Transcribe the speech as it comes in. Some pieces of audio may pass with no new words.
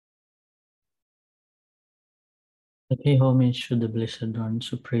I pay homage to the Blessed One,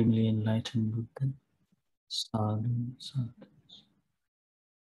 Supremely Enlightened Buddha. Sadhu, sadhu.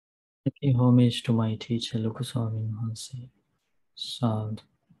 I pay homage to my teacher, Lokuswami Maharaj. Sadhu,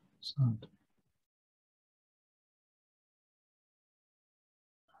 sadhu.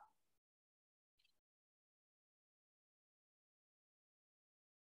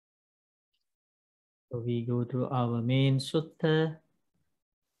 So we go to our main sutta.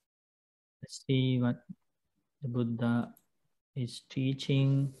 Let's see what the Buddha is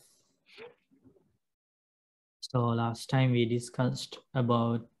teaching. So last time we discussed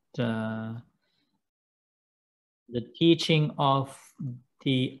about the teaching of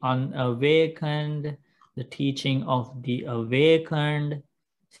the unawakened, the teaching of the awakened.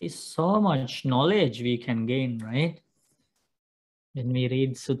 See, so much knowledge we can gain, right? When we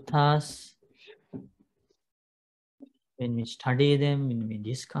read suttas, when we study them, when we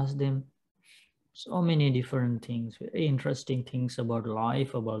discuss them, so many different things, very interesting things about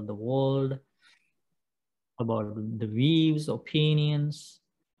life, about the world, about the views, opinions,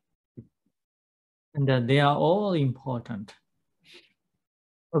 and that they are all important.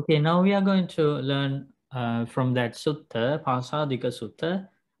 Okay, now we are going to learn from that sutta, Pāsādikasutta.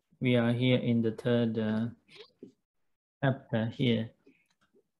 We are here in the third chapter here.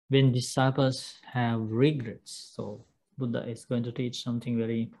 When disciples have regrets, so Buddha is going to teach something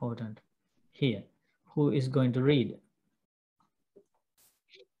very important here. Who is going to read?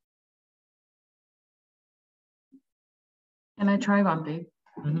 Can I try one thing?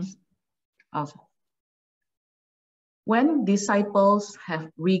 Also, when disciples have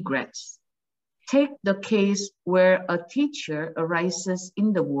regrets, take the case where a teacher arises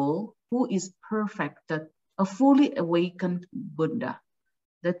in the world who is perfected, a fully awakened Buddha.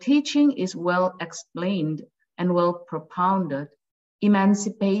 The teaching is well explained and well propounded,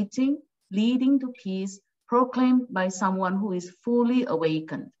 emancipating, leading to peace, proclaimed by someone who is fully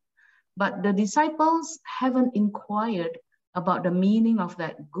awakened. But the disciples haven't inquired about the meaning of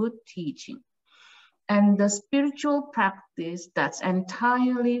that good teaching. And the spiritual practice that's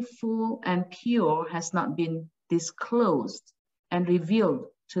entirely full and pure has not been disclosed and revealed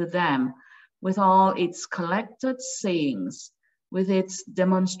to them with all its collected sayings, with its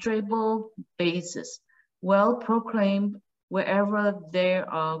demonstrable basis, well proclaimed wherever there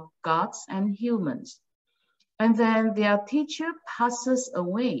are gods and humans. And then their teacher passes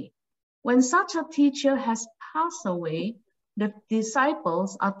away. When such a teacher has passed away, the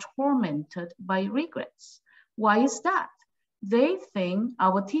disciples are tormented by regrets. Why is that? They think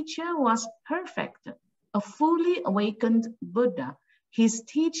our teacher was perfect, a fully awakened Buddha. His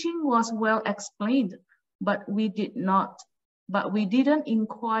teaching was well explained, but we didn't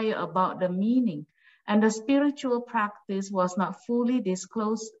inquire about the meaning, and the spiritual practice was not fully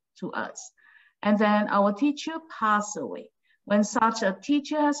disclosed to us. And then our teacher passed away. When such a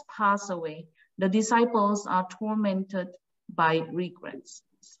teacher has passed away, the disciples are tormented by regrets.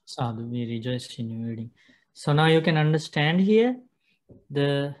 Sadhu, we rejoice in your reading. So now you can understand here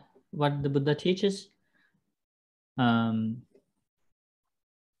what the Buddha teaches.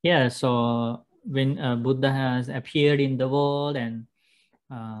 Yeah, so when Buddha has appeared in the world and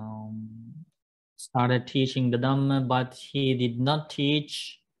started teaching the Dhamma, but he did not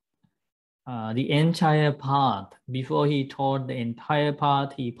teach the entire path. Before he taught the entire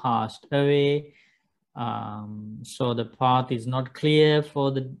path, he passed away. So the path is not clear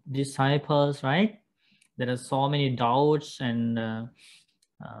for the disciples, right? There are so many doubts and the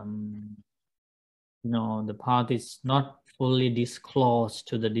path is not fully disclosed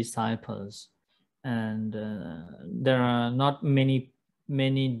to the disciples, and there are not many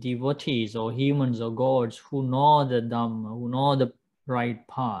devotees or humans or gods who know the Dhamma, who know the right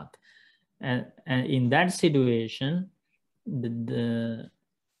path, and in that situation, the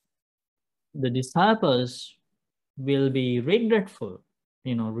disciples will be regretful,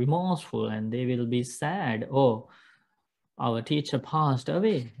 remorseful, and they will be sad. Oh, our teacher passed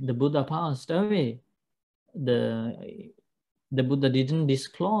away, the Buddha passed away. The Buddha didn't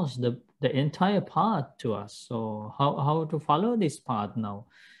disclose the entire path to us. So how to follow this path now?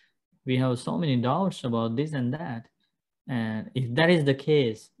 We have so many doubts about this and that. And if that is the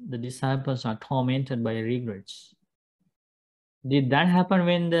case, the disciples are tormented by regrets. Did that happen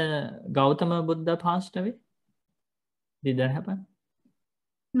when the Gautama Buddha passed away? Did that happen?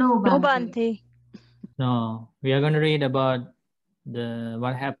 No, Bhante. No. We are going to read about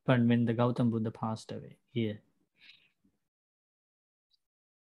what happened when the Gautama Buddha passed away here.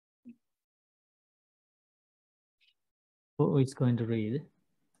 Who is going to read?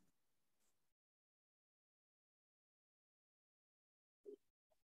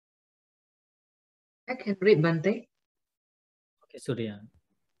 I can read, Bhante. Okay, Surya.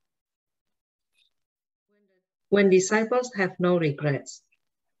 When disciples have no regrets,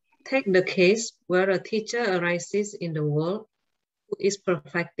 take the case where a teacher arises in the world who is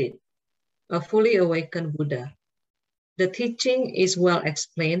perfected, a fully awakened Buddha. The teaching is well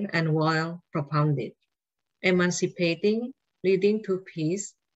explained and well propounded, emancipating, leading to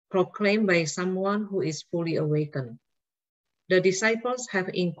peace, proclaimed by someone who is fully awakened. The disciples have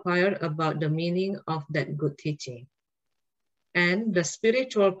inquired about the meaning of that good teaching, and the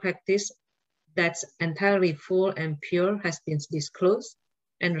spiritual practice that's entirely full and pure has been disclosed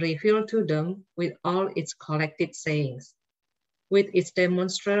and revealed to them with all its collected sayings, with its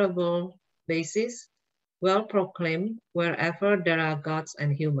demonstrable basis, well proclaimed wherever there are gods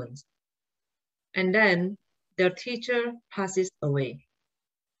and humans. And then their teacher passes away.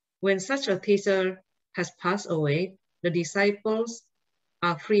 When such a teacher has passed away, the disciples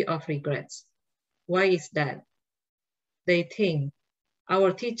are free of regrets. Why is that? They think,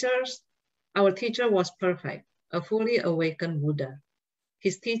 our teacher was perfect, a fully awakened Buddha.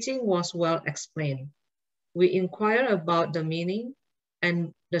 His teaching was well explained. We inquire about the meaning,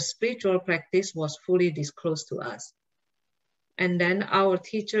 and the spiritual practice was fully disclosed to us. And then our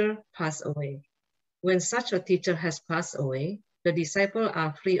teacher passed away. When such a teacher has passed away, the disciples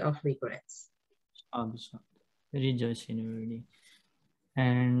are free of regrets. Rejoice in unity.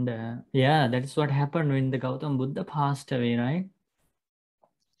 And yeah, that's what happened when the Gautam Buddha passed away, right?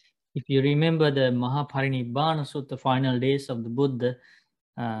 If you remember the Mahaparinibbana Sutta, the final days of the Buddha,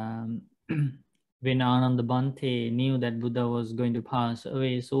 when Ananda Bhante knew that Buddha was going to pass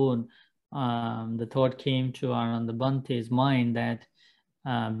away soon, the thought came to Ananda Bhante's mind that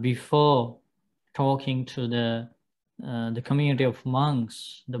before talking to the community of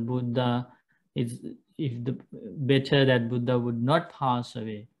monks, the Buddha is better that Buddha would not pass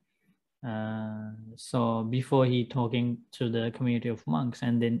away. So before he talking to the community of monks,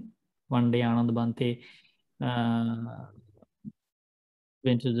 and then one day Ananda Bhante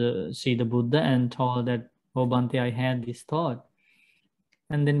went to see the Buddha and told that, oh Bhante, I had this thought.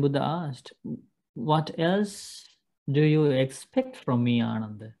 And then Buddha asked, what else do you expect from me,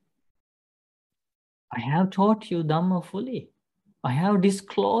 Ananda? I have taught you Dhamma fully. I have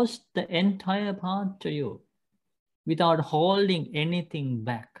disclosed the entire path to you without holding anything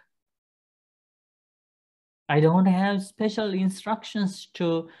back. I don't have special instructions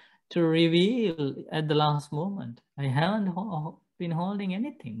to reveal at the last moment. I haven't been holding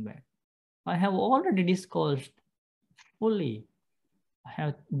anything back. I have already disclosed fully.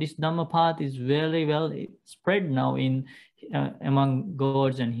 This Dhamma path is very well spread now in among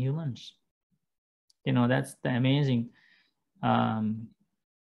gods and humans. You know, that's the amazing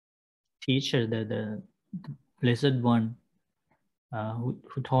teacher, the Blessed One,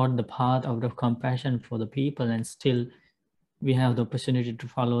 who taught the path out of compassion for the people, and still we have the opportunity to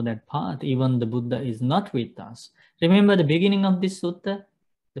follow that path. Even the Buddha is not with us. Remember the beginning of this sutta,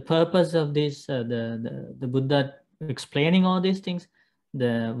 the purpose of this, the Buddha explaining all these things.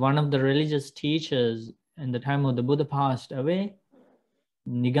 One of the religious teachers in the time of the Buddha passed away.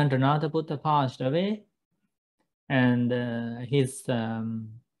 Nigantranatha Buddha passed away, and his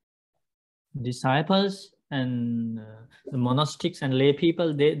disciples and the monastics and lay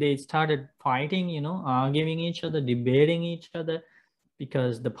people, they started fighting, you know, arguing each other, debating each other,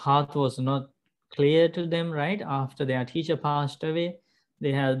 because the path was not clear to them, right? After their teacher passed away,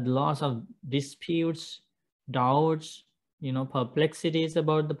 they had lots of disputes, doubts, you know, perplexities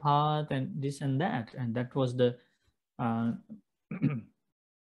about the path and this and that. And that was the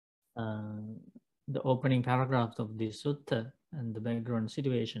the opening paragraphs of this sutta and the background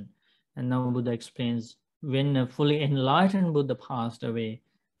situation. And now Buddha explains, when a fully enlightened Buddha passed away,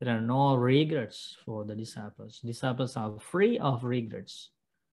 there are no regrets for the disciples. Disciples are free of regrets,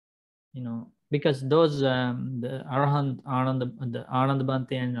 you know, because those the Arahant the Ananda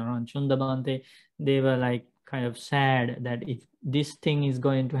Bhante and Arahant Chunda Bhante, they were like kind of sad that if this thing is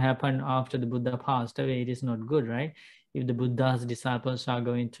going to happen after the Buddha passed away, it is not good, right? If the Buddha's disciples are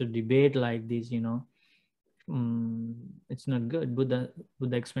going to debate like this, you know, it's not good. Buddha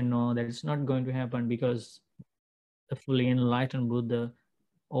explained, no, that it's not going to happen, because the fully enlightened Buddha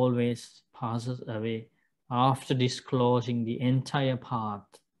always passes away after disclosing the entire path,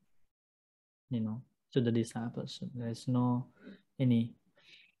 you know, to the disciples. So there's no any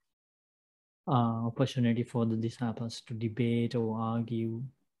opportunity for the disciples to debate or argue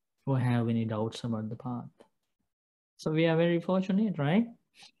or have any doubts about the path. So we are very fortunate, right?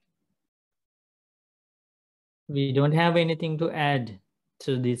 We don't have anything to add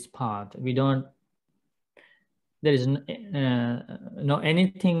to this path. There is no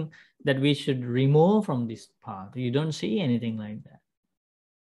anything that we should remove from this path. You don't see anything like that,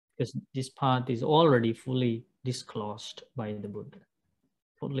 because this path is already fully disclosed by the Buddha,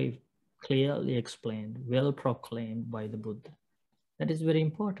 fully clearly explained, well proclaimed by the Buddha. That is very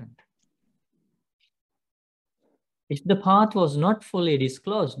important. If the path was not fully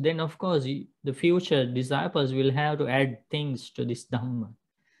disclosed, then of course the future disciples will have to add things to this Dhamma.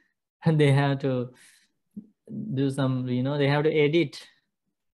 And they have to do some, they have to edit.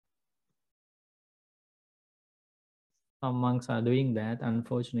 Some monks are doing that,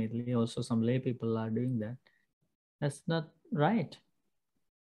 unfortunately. Also some lay people are doing that. That's not right.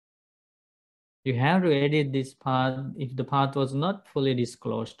 You have to edit this path if the path was not fully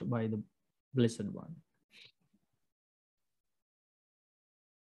disclosed by the Blessed One.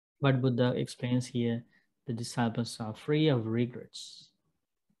 But Buddha explains here, the disciples are free of regrets.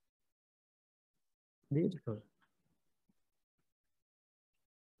 Beautiful.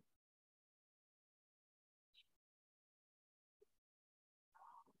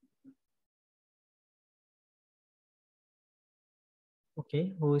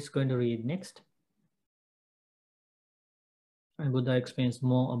 Okay, who is going to read next? And Buddha explains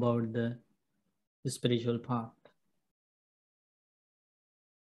more about the spiritual path.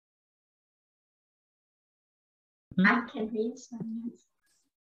 I can read some.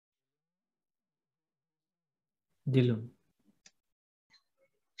 Dilum.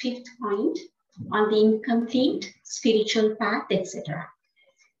 Fifth point on the incomplete spiritual path, etc.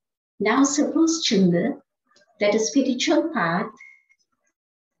 Now suppose, Chunda, that a spiritual path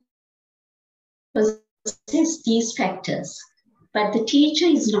possesses these factors, but the teacher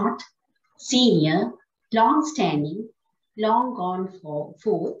is not senior, long-standing, long gone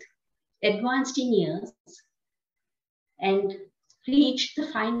forth, advanced in years, and reached the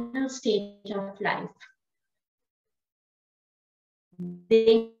final stage of life.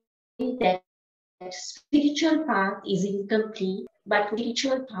 Then that spiritual path is incomplete, but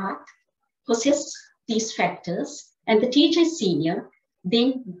spiritual path possesses these factors, and the teacher is senior,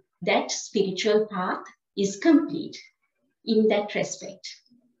 then that spiritual path is complete in that respect.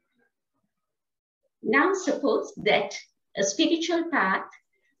 Now suppose that a spiritual path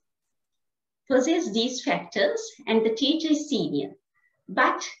possesses these factors and the teacher is senior,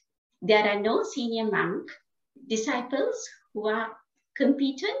 but there are no senior monk disciples who are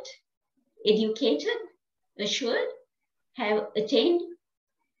competent, educated, assured, have attained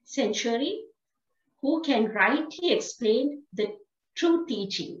sanctuary, who can rightly explain the true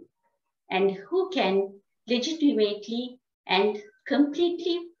teaching, and who can legitimately and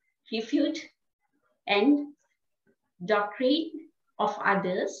completely refute and doctrine of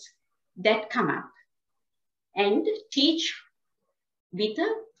others that come up, and teach with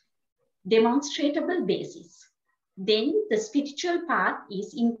a demonstrable basis. Then the spiritual path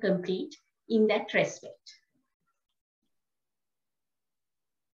is incomplete in that respect.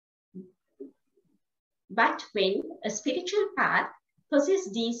 But when a spiritual path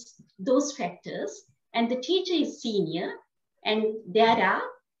possesses those factors and the teacher is senior and there are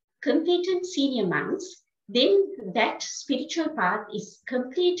competent senior monks, then that spiritual path is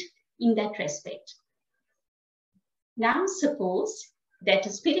complete in that respect. Now suppose that a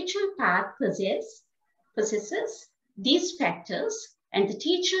spiritual path possesses these factors and the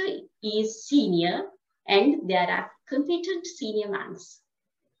teacher is senior and there are competent senior monks,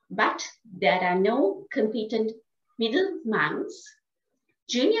 but there are no competent middle monks,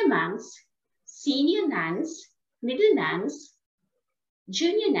 junior monks, senior nuns, middle nuns,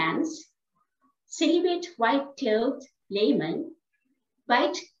 junior nuns, celibate white-clothed laymen,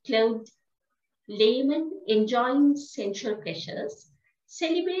 white-clothed laymen enjoying sensual pleasures,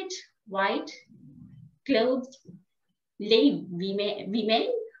 celibate white-clothed lay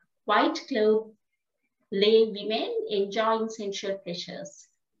women, white-clothed lay women enjoying sensual pleasures.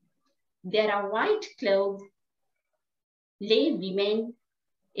 There are white-clothed lay women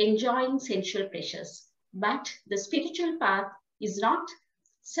enjoying sensual pleasures, but the spiritual path is not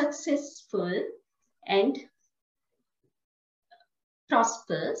successful and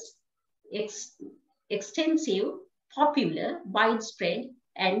prosperous, extensive, popular, widespread,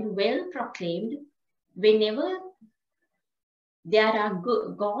 and well proclaimed whenever there are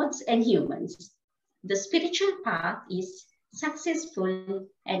gods and humans. The spiritual path is successful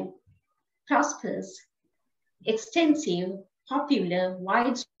and prosperous, extensive, popular,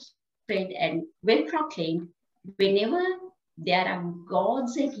 widespread, and well proclaimed whenever there are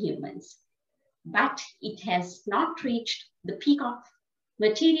gods and humans, but it has not reached the peak of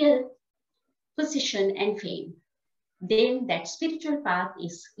material position and fame. Then that spiritual path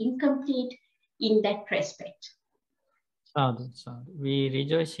is incomplete in that respect. Sadhu, sadhu. We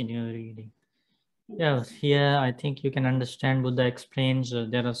rejoice in your reading. Yes, here I think you can understand Buddha explains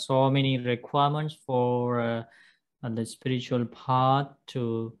there are so many requirements for the spiritual path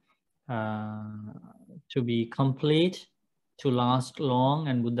to be complete, to last long,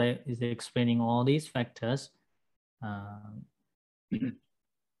 and Buddha is explaining all these factors.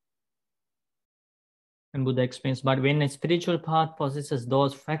 And Buddha explains, but when a spiritual path possesses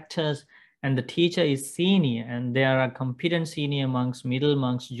those factors and the teacher is senior, and there are competent senior monks, middle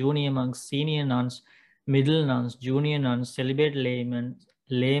monks, junior monks, senior nuns, middle nuns, junior nuns, celibate laymen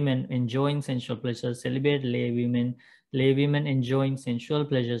enjoying sensual pleasures, celibate laywomen enjoying sensual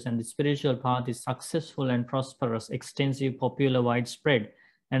pleasures, and the spiritual path is successful and prosperous, extensive, popular, widespread,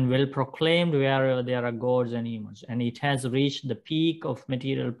 and well proclaimed wherever there are gods and humans, and it has reached the peak of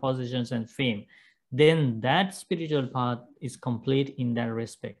material possessions and fame, then that spiritual path is complete in that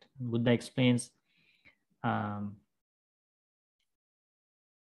respect. Buddha explains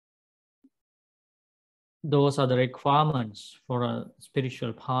those are the requirements for a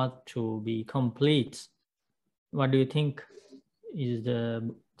spiritual path to be complete. What do you think is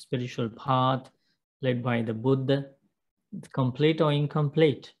the spiritual path led by the Buddha? Complete or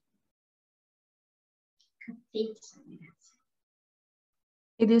incomplete? Complete.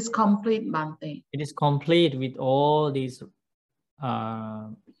 It is complete, Bhante. It is complete with all these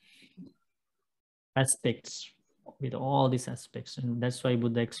aspects, with all these aspects. And that's why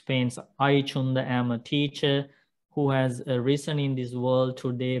Buddha explains, I, Chunda, am a teacher who has arisen in this world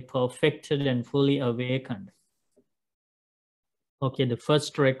today, perfected and fully awakened. Okay, the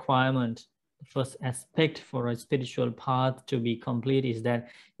first requirement, the first aspect for a spiritual path to be complete is that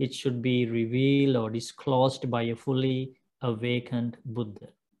it should be revealed or disclosed by a fully awakened Buddha.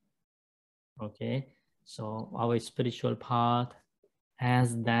 Okay, so our spiritual path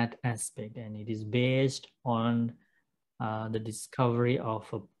has that aspect, and it is based on the discovery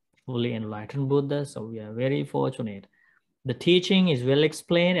of a fully enlightened Buddha. So we are very fortunate. The teaching is well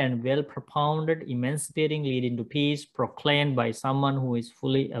explained and well propounded, emancipating, leading to peace, proclaimed by someone who is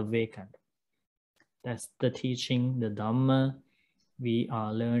fully awakened. That's the teaching, the Dhamma we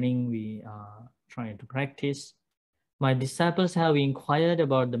are learning, we are trying to practice. My disciples have inquired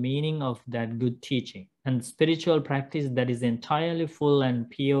about the meaning of that good teaching, and spiritual practice that is entirely full and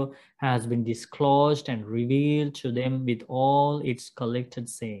pure has been disclosed and revealed to them with all its collected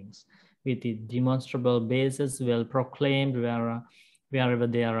sayings, with its demonstrable basis well proclaimed wherever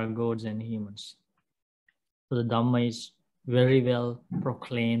there are gods and humans. So the Dhamma is very well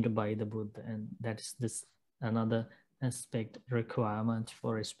proclaimed by the Buddha, and that is this another aspect, requirement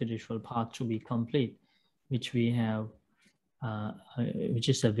for a spiritual path to be complete, which we have, which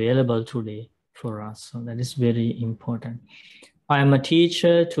is available today for us. So that is very important. I am a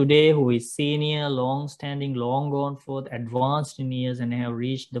teacher today who is senior, long-standing, long gone forth, advanced in years, and have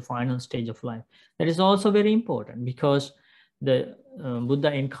reached the final stage of life. That is also very important because the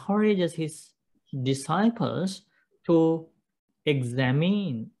Buddha encourages his disciples to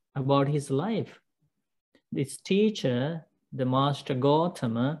examine about his life. This teacher, the Master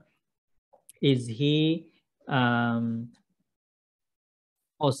Gautama, is he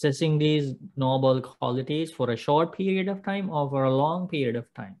possessing these noble qualities for a short period of time or for a long period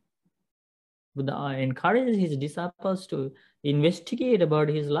of time? Buddha encourages his disciples to investigate about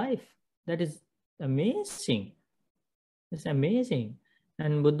his life. That is amazing. It's amazing.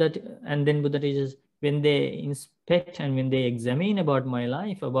 And then Buddha teaches, when they inspect and when they examine about my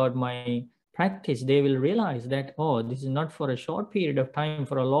life, about my practice, they will realize that, oh, this is not for a short period of time,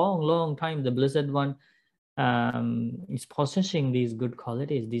 for a long, long time, the Blessed One is possessing these good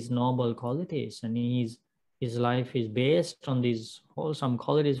qualities, these noble qualities, and his life is based on these wholesome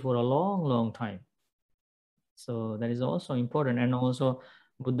qualities for a long, long time. So that is also important. And also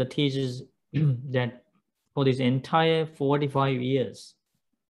Buddha teaches that for this entire 45 years,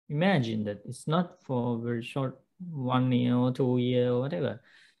 imagine that it's not for a very short 1 year or 2 years or whatever,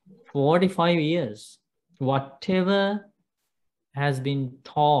 45 years, whatever has been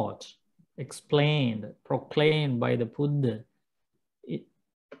taught, explained, proclaimed by the Buddha,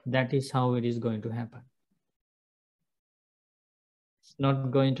 that is how it is going to happen. It's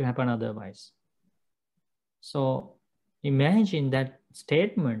not going to happen otherwise. So imagine that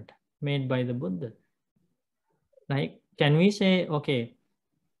statement made by the Buddha. Like, can we say, okay,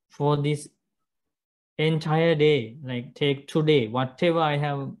 for this entire day, like take today, whatever I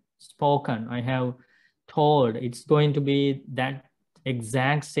have spoken, I have told, it's going to be that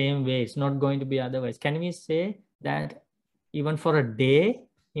exact same way. It's not going to be otherwise. Can we say that even for a day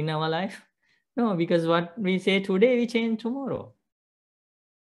in our life? No, because what we say today, we change tomorrow.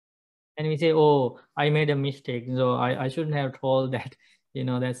 And we say, oh, I made a mistake, so I shouldn't have told that.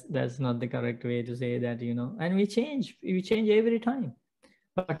 That's not the correct way to say that. And we change every time.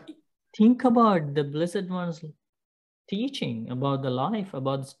 But think about the Blessed One's teaching about the life,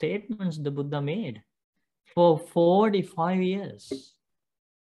 about the statements the Buddha made for 45 years.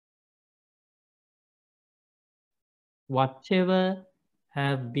 Whatever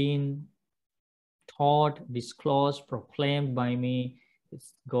have been taught, disclosed, proclaimed by me,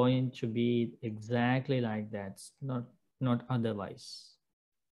 it's going to be exactly like that, not otherwise.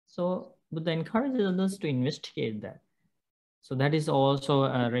 So Buddha encourages others to investigate that. So that is also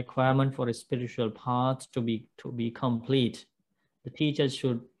a requirement for a spiritual path to be complete. The teachers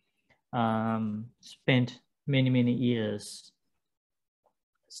should spend many years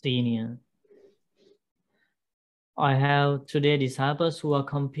senior. I have today disciples who are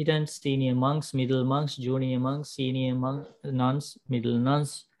competent senior monks, middle monks, junior monks, senior monks, nuns, middle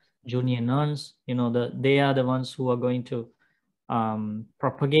nuns, junior nuns. They are the ones who are going to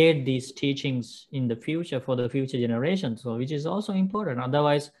propagate these teachings in the future for the future generations. So which is also important.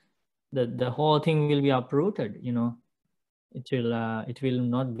 Otherwise, the whole thing will be uprooted. It will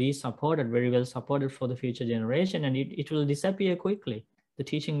not be supported, very well supported for the future generation, and it will disappear quickly. The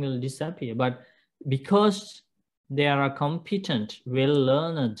teaching will disappear. But because there are competent,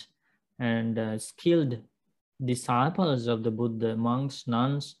 well-learned, and skilled disciples of the Buddha, monks,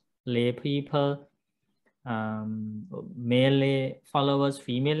 nuns, lay people, male lay followers,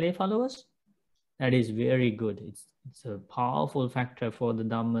 female lay followers, that is very good. It's a powerful factor for the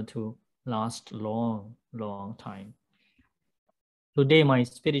Dhamma to last long time. Today, my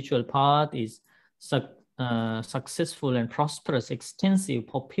spiritual path is successful and prosperous, extensive,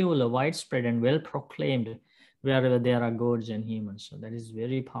 popular, widespread, and well proclaimed wherever there are gods and humans. So that is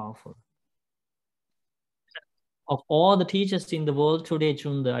very powerful. Of all the teachers in the world today,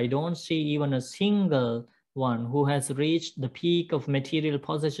 Chunda, I don't see even a single one who has reached the peak of material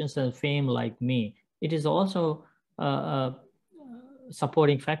possessions and fame like me. It is also a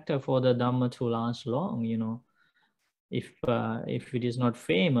supporting factor for the Dhamma to last long. If it is not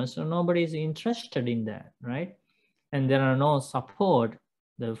famous, nobody is interested in that, right? And there are no support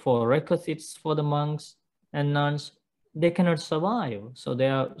for requisites for the monks and nuns. They cannot survive. So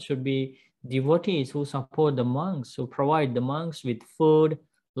there should be devotees who support the monks, who provide the monks with food,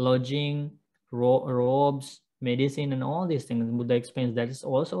 lodging, robes, medicine, and all these things. Buddha explains that is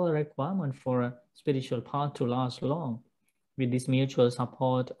also a requirement for a spiritual path to last long, with this mutual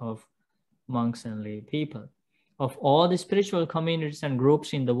support of monks and lay people. Of all the spiritual communities and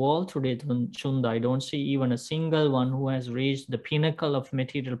groups in the world today, Chunda, I don't see even a single one who has reached the pinnacle of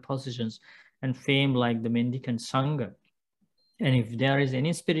material possessions and fame like the mendicant Sangha. And if there is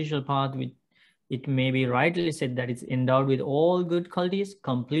any spiritual path, it may be rightly said that it's endowed with all good qualities,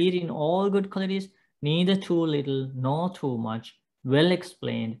 complete in all good qualities, neither too little nor too much, well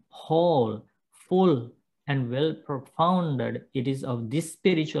explained, whole, full, and well profounded. It is of this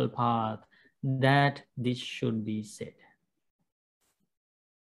spiritual path that this should be said.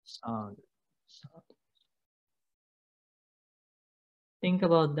 Sadhu, sadhu. Think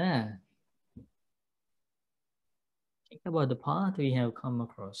about that. Think about the path we have come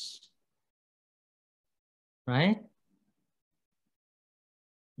across. Right?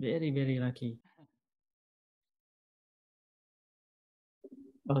 Very lucky.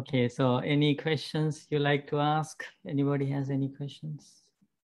 Okay, so any questions you like to ask? Anybody has any questions?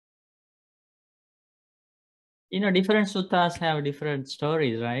 Different suttas have different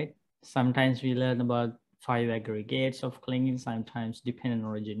stories, right? Sometimes we learn about 5 aggregates of clinging, sometimes dependent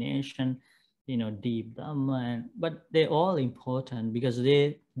origination, deep Dhamma, but they're all important because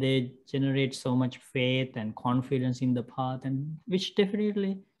they generate so much faith and confidence in the path, and which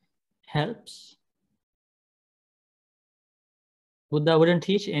definitely helps. Buddha wouldn't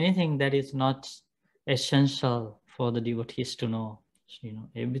teach anything that is not essential for the devotees to know.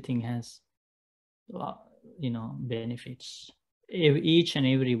 Everything has benefits. Each and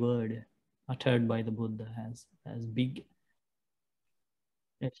every word uttered by the Buddha has big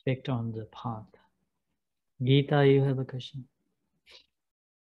effect on the path. Gita, you have a question?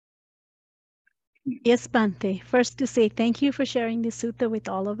 Yes, Bhante. First to say thank you for sharing this sutta with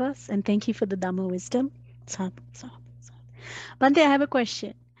all of us, and thank you for the Dhamma wisdom. Bhante, I have a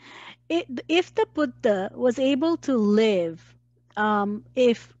question. If the Buddha was able to live,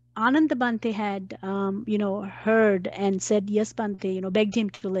 if Ananda Bhante had, heard and said, yes, Bhante, begged him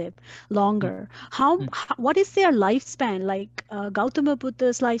to live longer, what is their lifespan? Like Gautama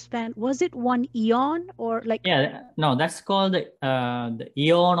Buddha's lifespan, was it 1 eon or like? Yeah, no, that's called the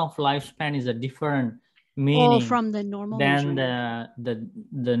eon of lifespan is a different meaning from the normal than measurement.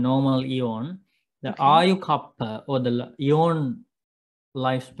 the normal eon. The Okay. Ayu Kappa or the eon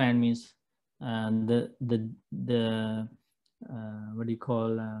lifespan means the what do you call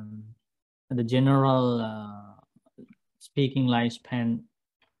the general speaking lifespan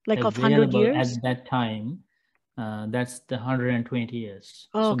Like of 100 available years? at that time. That's the 120 years.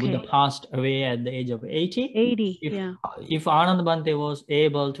 So Okay. Buddha passed away at the age of 80. 80, If, yeah. if Ananda Bhante was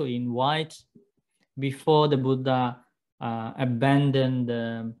able to invite before the Buddha abandoned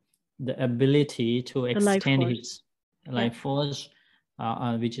the ability to The life extend force. his life force,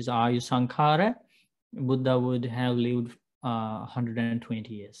 which is Ayu Sankhara, Buddha would have lived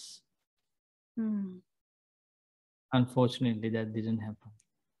 120 years. Hmm. Unfortunately, that didn't happen.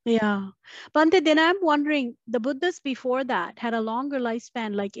 Yeah. Bhante, then I'm wondering, the Buddhas before that had a longer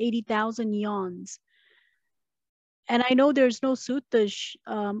lifespan, like 80,000 eons. And I know there's no suttas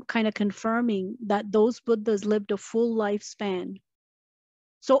kind of confirming that those Buddhas lived a full lifespan.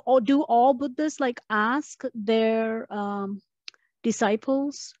 So do all Buddhas like ask their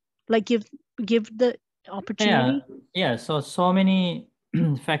disciples, like give the opportunity? Yeah. So many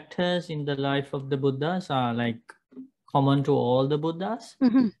factors in the life of the Buddhas are like common to all the Buddhas.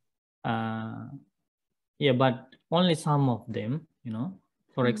 Yeah, but only some of them, you know.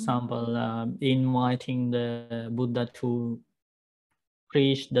 For example, inviting the Buddha to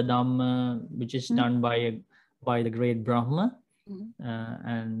preach the Dhamma, which is done by the great Brahma,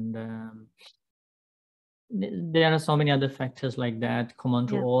 and there are so many other factors like that common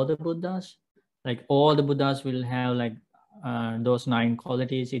to all the Buddhas. Like all the Buddhas will have like those 9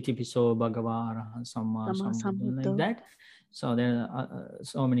 qualities, Itipiso, Bhagava, Arahant, Samma Sambuddha, like that. So there are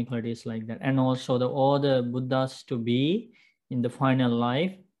so many qualities like that. And also all the Buddhas to be in the final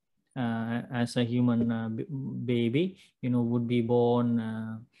life as a human baby, you know, would be born,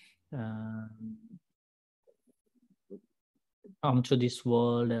 come to this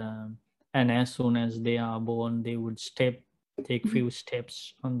world, and as soon as they are born, they would take few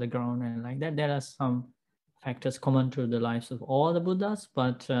steps on the ground and like that. There are some factors common to the lives of all the Buddhas,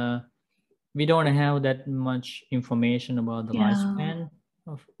 but we don't have that much information about the lifespan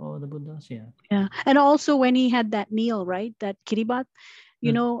of all the Buddhas. Yeah. And also when he had that meal, right? That Kiribat,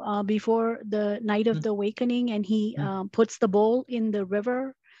 you know, before the night of the awakening, and he puts the bowl in the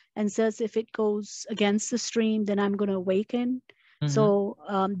river and says, if it goes against the stream, then I'm going to awaken. So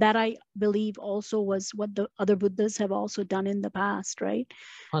that I believe also was what the other Buddhas have also done in the past, right?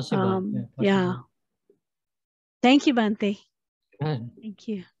 Possible. Yeah. Thank you, Bhante. Good. Thank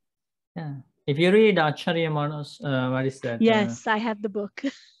you. Yeah. If you read Acharya Manas, what is that? Yes, I have the book.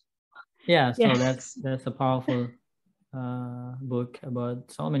 Yeah, so that's a powerful book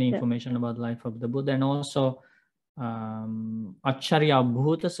about so many information about life of the Buddha, and also Acharya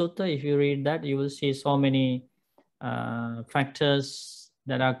Bhuta Sutta. If you read that, you will see so many factors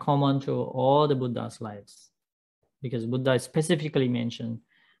that are common to all the Buddha's lives, because Buddha specifically mentioned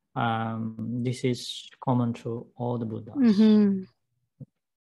this is common to all the Buddhas.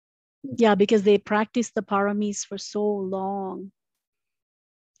 Yeah, because they practiced the paramis for so long.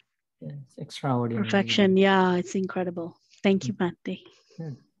 It's extraordinary. Perfection. Yeah, it's incredible. Thank you, Bhante.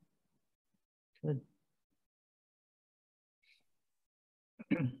 Good. Good.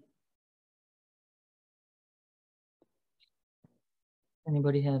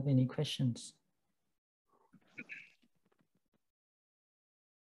 Anybody have any questions?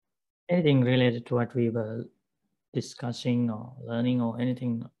 Anything related to what we were discussing or learning, or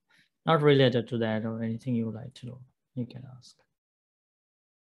anything not related to that, or anything you would like to know, you can ask.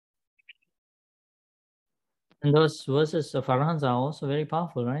 And those verses of Arahants are also very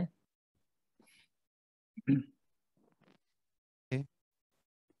powerful, right? Okay.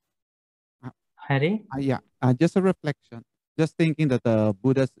 Hari? Yeah, just a reflection. Just thinking that the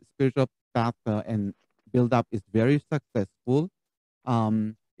Buddha's spiritual path and build up is very successful.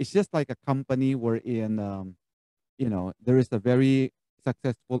 It's just like a company wherein, you know, there is a very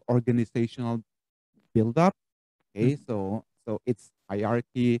successful organizational build up. Okay, so it's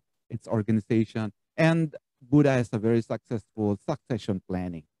hierarchy, it's organization, and Buddha has a very successful succession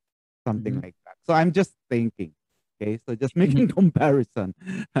planning, something like that. So I'm just thinking. Okay, so just making comparison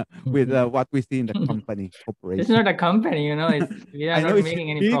with what we see in the company operation. It's not a company, you know. We are not making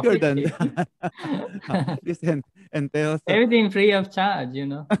any bigger profit. than this entails everything free of charge, you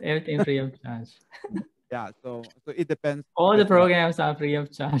know. Everything free of charge. Yeah, so it depends. All the programs are free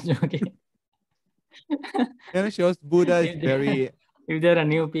of charge. Okay. It shows Buddha is very. If there are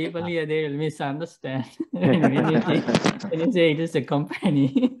new people here, they will misunderstand when you say it is a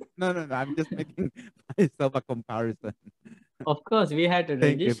company. No, I'm just making myself a comparison. Of course, we had to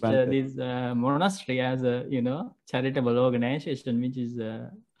Thank you, register Bhante. this monastery as a, charitable organization, which is,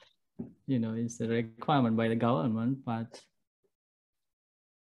 is a requirement by the government, but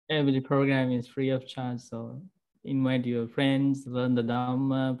every program is free of charge. So invite your friends, learn the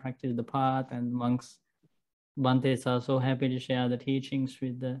Dhamma, practice the path, and monks, Bhantes are so happy to share the teachings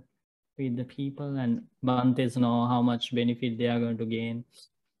with the people, and Bhantes know how much benefit they are going to gain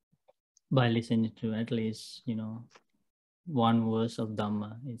by listening to at least, one verse of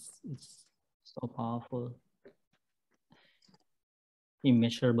Dhamma. It's so powerful.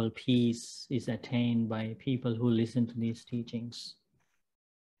 Immeasurable peace is attained by people who listen to these teachings.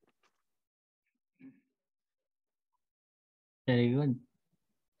 Very good.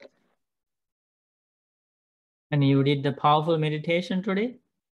 And you did the powerful meditation today?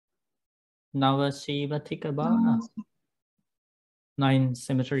 Navasivatika Bhavana. 9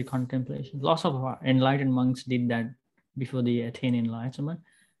 cemetery contemplation. Lots of enlightened monks did that before they attain enlightenment.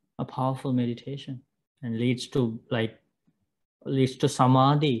 A powerful meditation, and leads to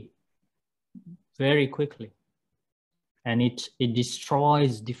samadhi very quickly. And it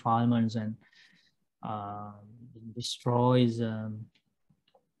destroys defilements and destroys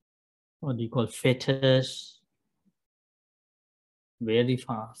what do you call fetters very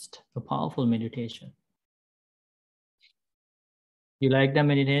fast. A powerful meditation. You like the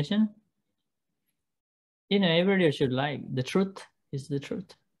meditation? Everybody should like. The truth is the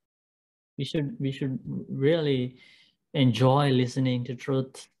truth. We should really enjoy listening to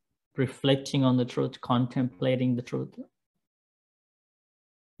truth, reflecting on the truth, contemplating the truth.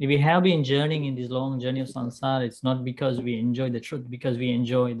 If we have been journeying in this long journey of samsara, it's not because we enjoy the truth, because we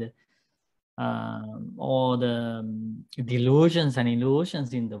enjoy the all the delusions and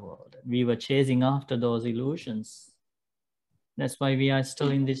illusions in the world. We were chasing after those illusions. That's why we are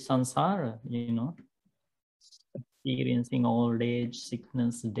still in this samsara, experiencing old age,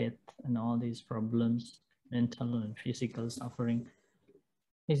 sickness, death, and all these problems, mental and physical suffering.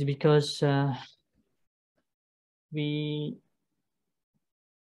 It's because we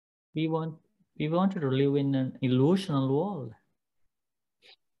wanted to live in an illusional world.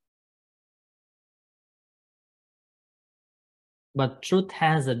 But truth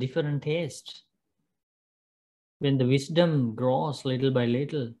has a different taste. When the wisdom grows little by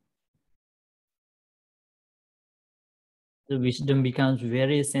little, the wisdom becomes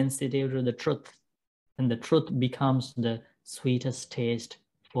very sensitive to the truth, and the truth becomes the sweetest taste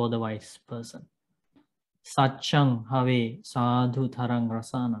for the wise person. Satchang have sadhu tarang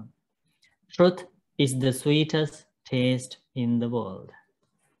rasana. Truth is the sweetest taste in the world.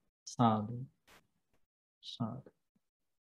 Sadhu. Sadhu.